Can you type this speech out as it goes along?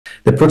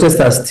The protests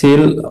are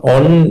still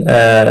on.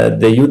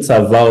 The youths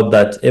have vowed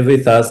that every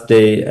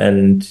Thursday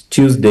and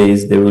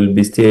Tuesdays they will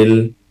be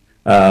still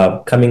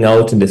coming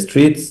out in the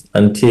streets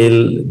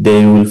until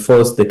they will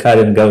force the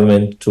current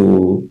government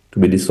to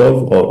be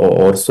dissolved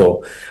or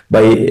so.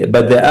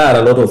 But there are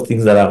a lot of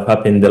things that have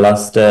happened the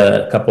last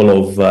couple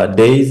of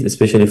days,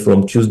 especially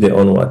from Tuesday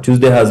onward.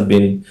 Tuesday has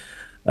been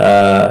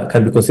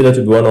can be considered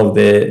to be one of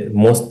the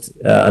most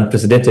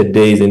unprecedented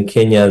days in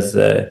Kenya's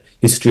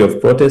history of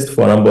protest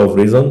for a number of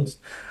reasons.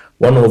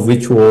 One of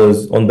which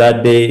was on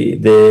that day,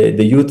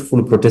 the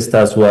youthful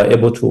protesters were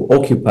able to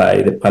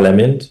occupy the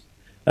parliament.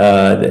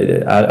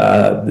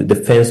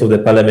 The fence of the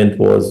parliament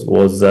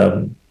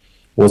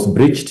was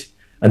breached,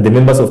 and the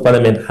members of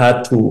parliament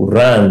had to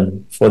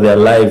run for their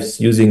lives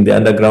using the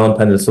underground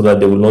tunnel so that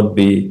they will not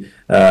be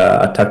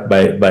attacked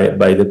by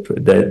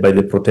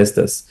the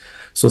protesters.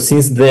 So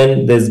since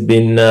then, there's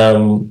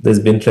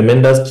been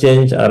tremendous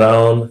change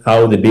around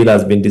how the bill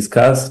has been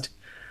discussed.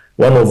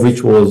 One of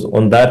which was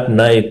on that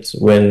night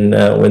when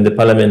the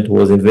parliament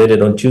was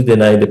invaded on Tuesday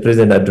night, the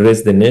president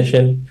addressed the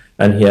nation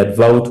and he had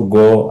vowed to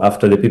go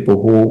after the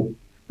people who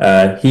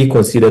he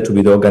considered to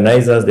be the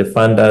organizers, the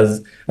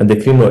funders, and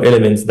the criminal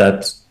elements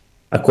that,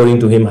 according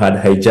to him, had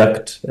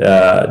hijacked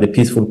the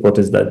peaceful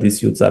protest that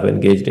these youths have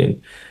engaged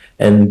in.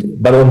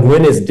 But on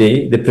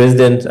Wednesday, the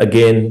president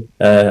again,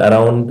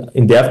 around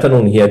in the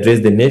afternoon, he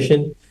addressed the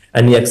nation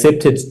and he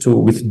accepted to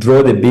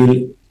withdraw the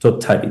bill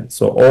totally.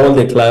 So all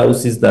the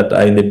clauses that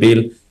are in the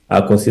bill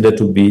are considered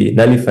to be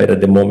nullified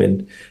at the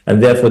moment.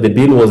 And therefore, the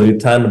bill was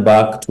returned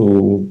back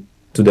to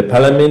the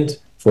parliament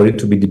for it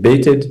to be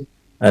debated.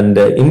 And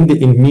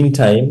in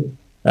meantime,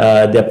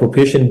 the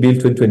appropriation bill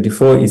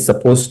 2024 is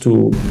supposed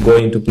to go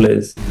into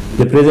place.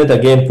 The president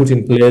again put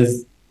in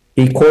place,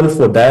 he called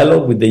for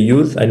dialogue with the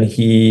youth, and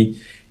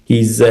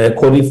he's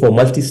calling for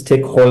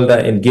multi-stakeholder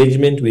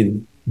engagement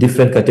with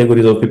different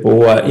categories of people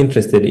who are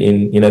interested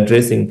in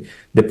addressing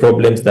the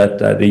problems that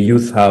the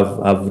youth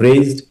have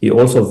raised. He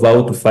also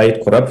vowed to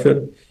fight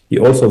corruption. He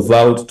also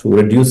vowed to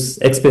reduce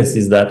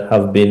expenses that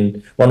have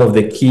been one of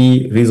the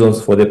key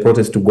reasons for the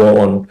protest to go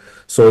on.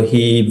 So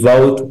he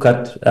vowed to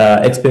cut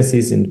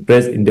expenses in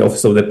the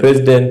office of the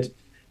president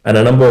and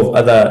a number of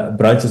other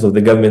branches of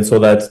the government so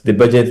that the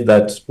budget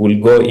that will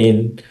go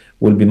in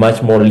will be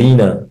much more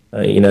leaner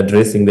in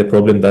addressing the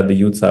problem that the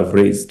youths have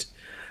raised.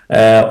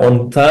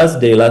 On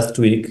Thursday last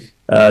week,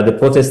 the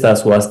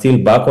protesters were still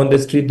back on the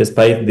street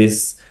despite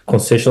these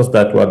concessions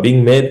that were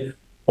being made.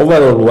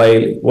 Overall,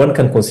 while one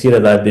can consider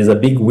that there's a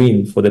big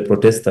win for the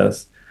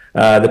protesters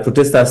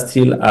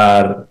still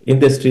are in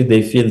the street.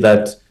 They feel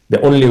that the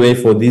only way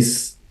for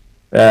these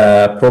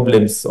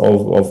problems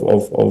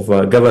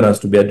of governance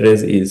to be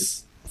addressed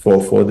is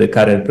for the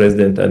current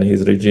president and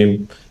his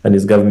regime and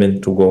his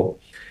government to go.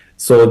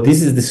 So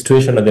this is the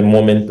situation at the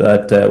moment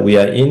that we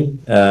are in,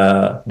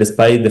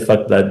 despite the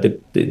fact that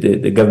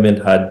the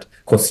government had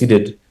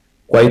conceded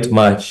quite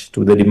much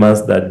to the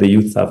demands that the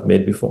youth have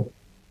made before.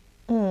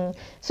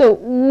 So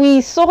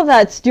we saw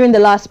that during the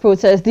last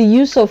protest, the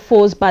use of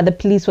force by the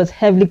police was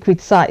heavily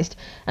criticized.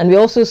 And we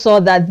also saw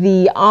that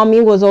the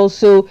army was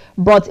also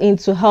brought in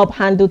to help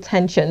handle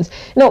tensions.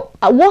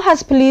 What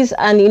has police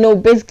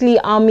and, basically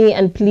army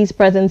and police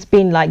presence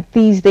been like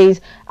these days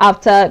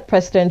after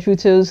President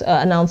Ruto's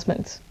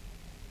announcement?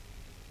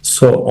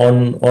 So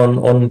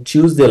on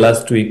Tuesday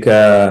last week,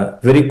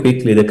 very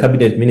quickly, the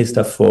cabinet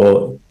minister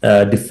for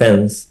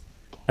defense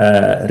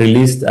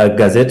released a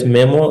Gazette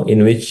memo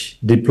in which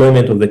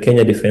deployment of the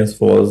Kenya Defence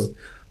Force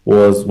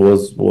was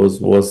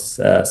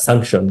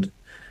sanctioned.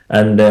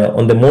 And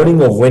on the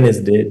morning of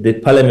Wednesday, the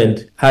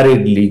parliament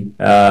hurriedly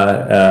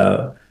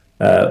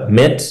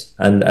met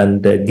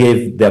and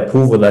gave the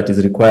approval that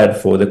is required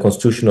for the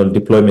constitutional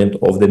deployment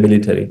of the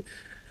military.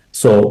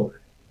 So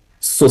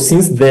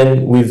since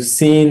then, we've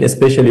seen,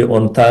 especially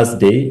on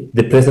Thursday,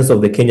 the presence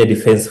of the Kenya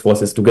Defence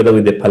Forces together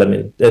with the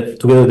parliament,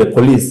 together with the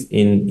police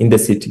in the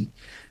city.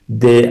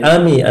 The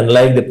army,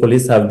 unlike the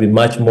police, have been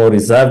much more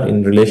reserved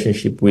in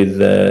relationship with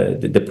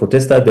the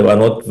protesters. They were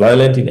not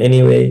violent in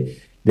any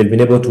way. They've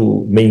been able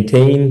to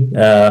maintain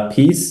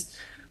peace.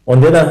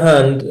 On the other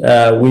hand,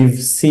 we've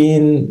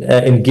seen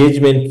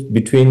engagement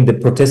between the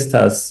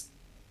protesters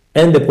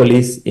and the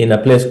police in a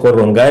place called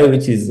Rongai,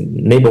 which is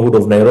neighborhood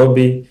of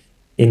Nairobi,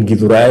 in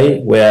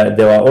Githurai, where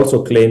there were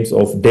also claims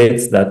of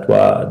deaths that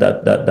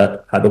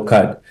had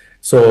occurred.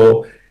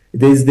 So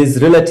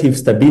there's relative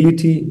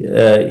stability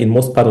in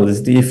most parts of the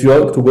city. If you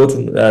are to go to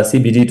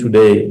CBD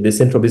today, the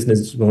central business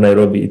district of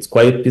Nairobi, it's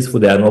quite peaceful.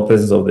 There are no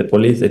presence of the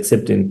police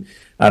except in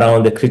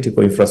around the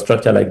critical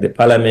infrastructure like the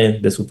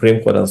parliament, the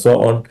Supreme Court, and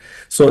so on.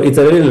 So it's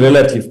a really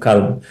relative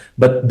calm.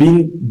 But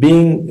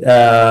being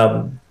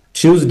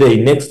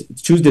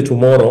Tuesday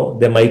tomorrow,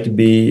 there might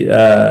be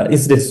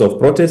incidents of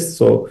protest.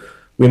 So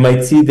we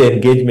might see the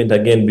engagement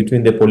again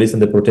between the police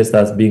and the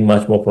protesters being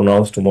much more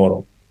pronounced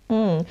tomorrow.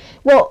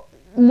 Well,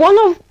 one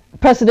of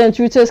President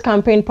Ruto's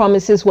campaign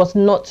promises was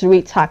not to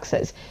raise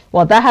taxes.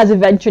 Well, that has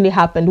eventually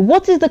happened.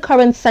 What is the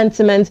current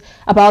sentiment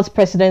about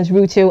President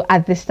Ruto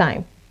at this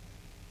time?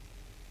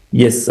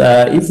 Yes,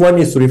 if one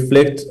is to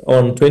reflect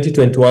on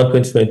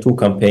 2021-2022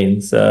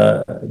 campaigns,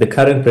 the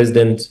current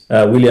president,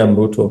 William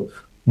Ruto,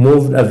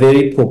 moved a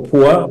very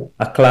pro-poor,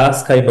 a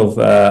class kind of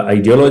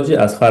ideology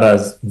as far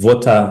as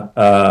voter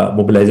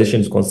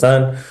mobilization is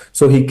concerned.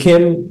 So he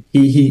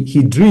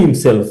drew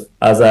himself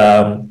as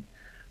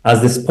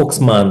the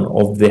spokesman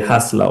of the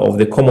hustler, of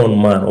the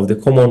common man, of the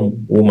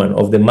common woman,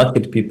 of the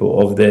market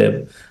people, of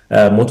the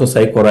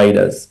motorcycle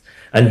riders.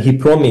 And he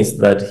promised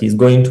that he's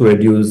going to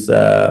reduce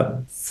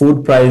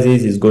food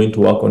prices, he's going to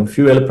work on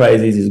fuel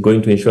prices, he's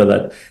going to ensure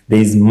that there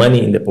is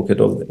money in the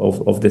pocket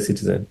of the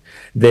citizen.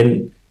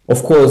 Then,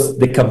 of course,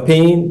 the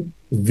campaign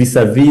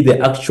vis-a-vis the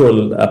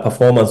actual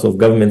performance of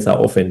governments are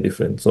often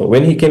different. So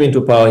when he came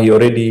into power, he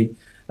already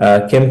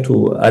came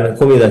to an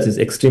economy that is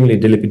extremely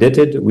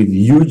dilapidated with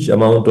huge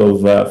amount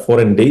of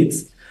foreign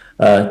debts,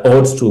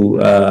 owed to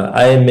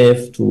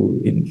IMF,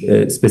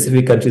 to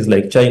specific countries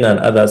like China and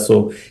others.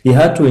 So he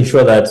had to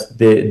ensure that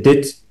the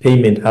debt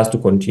payment has to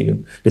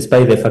continue,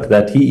 despite the fact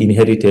that he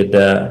inherited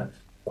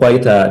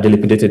quite a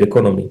dilapidated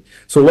economy.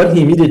 So what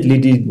he immediately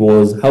did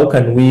was, how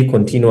can we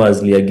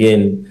continuously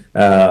again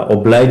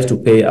obliged to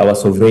pay our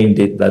sovereign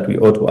debt that we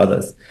owe to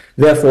others?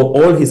 Therefore,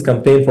 all his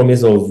campaign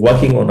promise of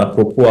working on a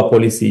pro-poor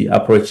policy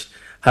approach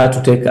had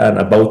to take an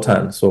about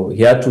turn. So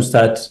he had to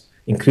start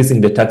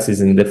increasing the taxes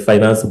in the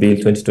Finance Bill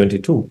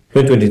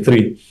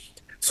 2023.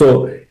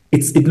 So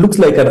it looks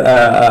like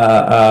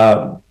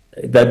that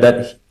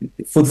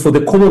for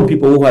the common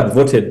people who had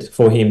voted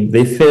for him,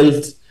 they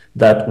felt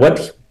that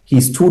what he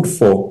stood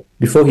for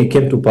before he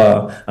came to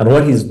power and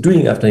what he's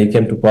doing after he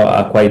came to power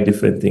are quite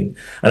different things.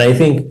 And I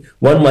think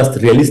one must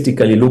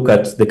realistically look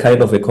at the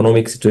kind of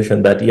economic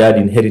situation that he had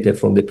inherited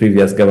from the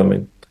previous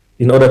government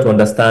in order to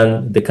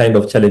understand the kind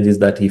of challenges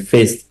that he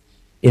faced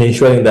in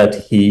ensuring that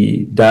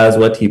he does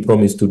what he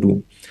promised to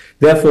do.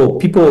 Therefore,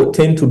 people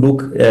tend to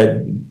look,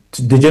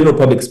 the general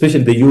public,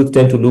 especially the youth,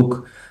 tend to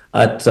look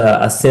at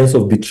a sense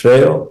of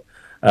betrayal,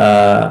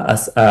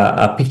 as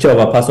a picture of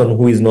a person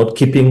who is not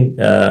keeping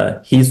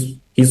his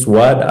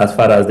word as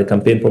far as the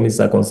campaign promises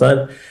are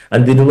concerned,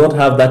 and they do not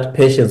have that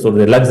patience or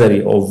the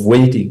luxury of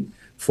waiting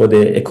for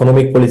the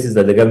economic policies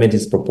that the government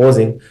is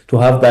proposing to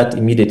have that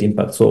immediate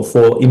impact. So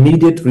for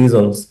immediate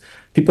reasons,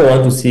 people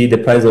want to see the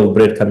price of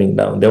bread coming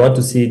down. They want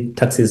to see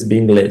taxes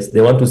being less.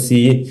 They want to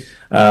see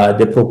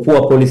the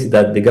pro-poor policy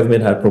that the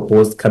government had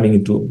proposed coming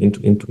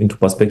into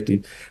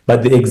perspective.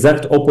 But the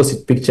exact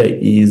opposite picture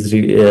is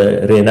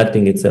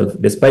reenacting itself.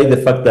 Despite the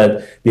fact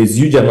that there's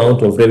huge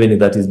amount of revenue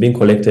that is being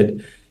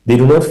collected, they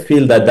do not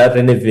feel that that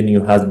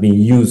revenue has been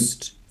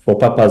used for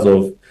purpose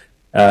of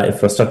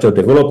infrastructure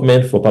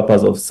development, for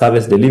purpose of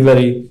service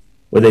delivery,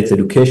 whether it's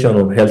education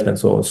or health and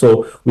so on.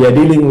 So we are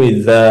dealing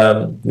with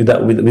an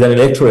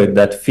electorate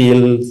that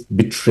feels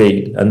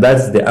betrayed, and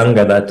that's the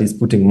anger that is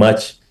putting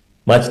much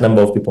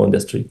number of people on the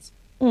streets.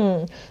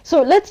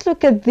 So let's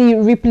look at the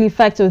ripple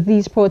effect of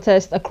these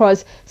protests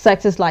across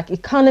sectors like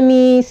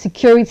economy,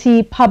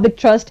 security, public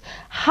trust.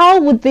 How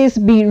would this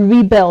be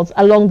rebuilt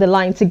along the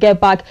line to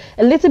get back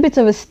a little bit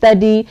of a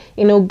steady,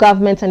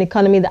 government and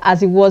economy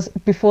as it was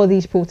before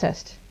these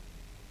protests?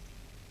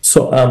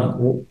 So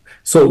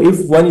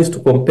if one is to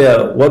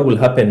compare what will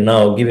happen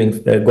now,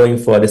 going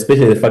forward,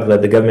 especially the fact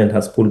that the government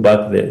has pulled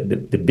back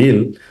the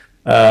bill,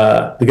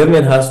 the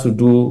government has to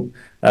do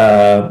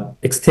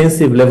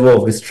extensive level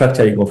of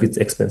restructuring of its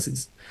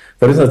expenses.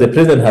 For instance, the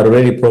president had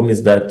already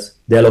promised that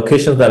the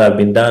allocations that have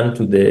been done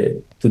to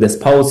the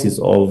spouses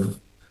of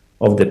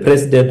the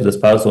president, to the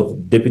spouse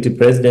of deputy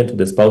president, to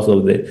the spouse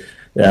of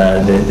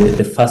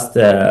the first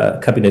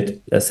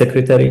cabinet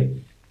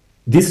secretary,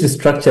 this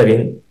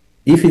restructuring,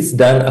 if it's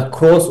done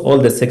across all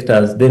the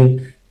sectors,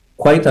 then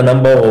quite a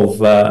number of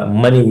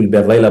money will be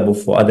available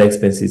for other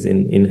expenses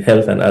in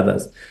health and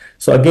others.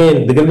 So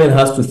again, the government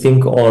has to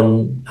think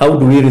on how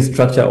do we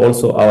restructure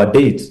also our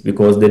dates,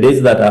 because the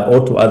dates that are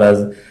owed to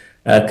others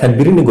can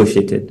be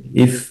renegotiated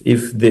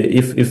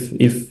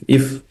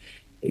if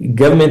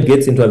government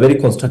gets into a very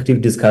constructive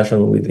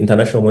discussion with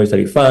international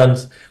monetary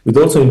funds, with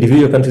also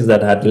individual countries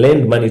that had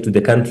lent money to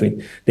the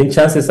country, then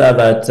chances are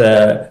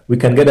that we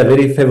can get a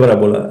very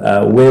favorable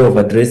way of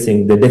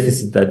addressing the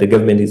deficit that the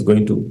government is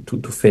going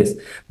to face.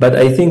 But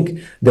I think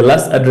the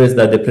last address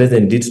that the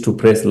president did to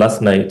press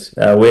last night,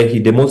 where he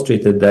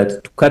demonstrated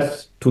that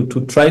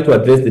to try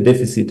to address the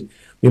deficit,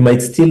 we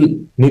might still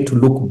need to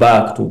look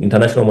back to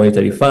International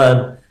Monetary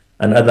Fund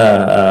and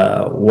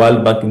other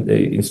World Bank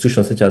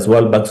institutions such as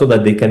World Bank, so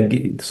that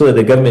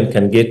the government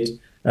can get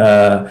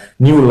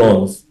new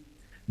loans.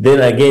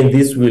 Then again,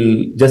 this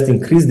will just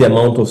increase the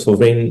amount of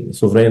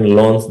sovereign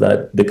loans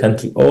that the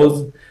country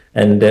owes,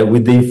 and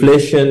with the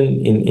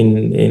inflation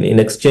in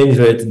exchange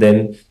rate,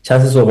 then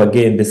chances of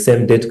again the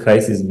same debt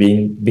crisis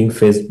being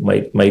faced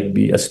might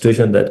be a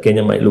situation that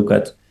Kenya might look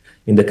at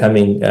in the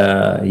coming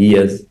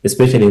years,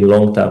 especially in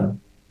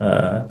long-term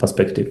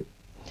perspective.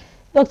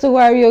 Dr.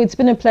 Wario, it's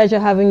been a pleasure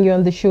having you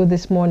on the show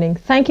this morning.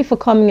 Thank you for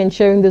coming and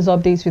sharing those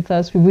updates with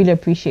us. We really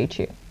appreciate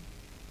you.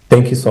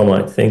 Thank you so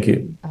much. Thank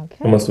you. Okay.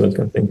 You're most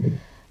welcome. Thank you.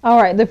 All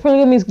right, the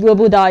program is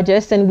Global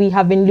Digest, and we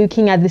have been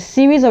looking at the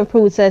series of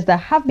protests that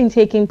have been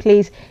taking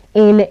place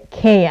in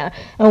Kenya.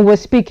 And we're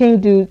speaking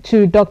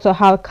to Dr.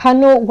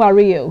 Halkano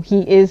Wario.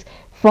 He is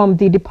from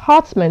the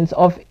Department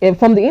of,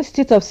 from the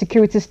Institute of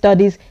Security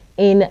Studies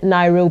in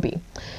Nairobi.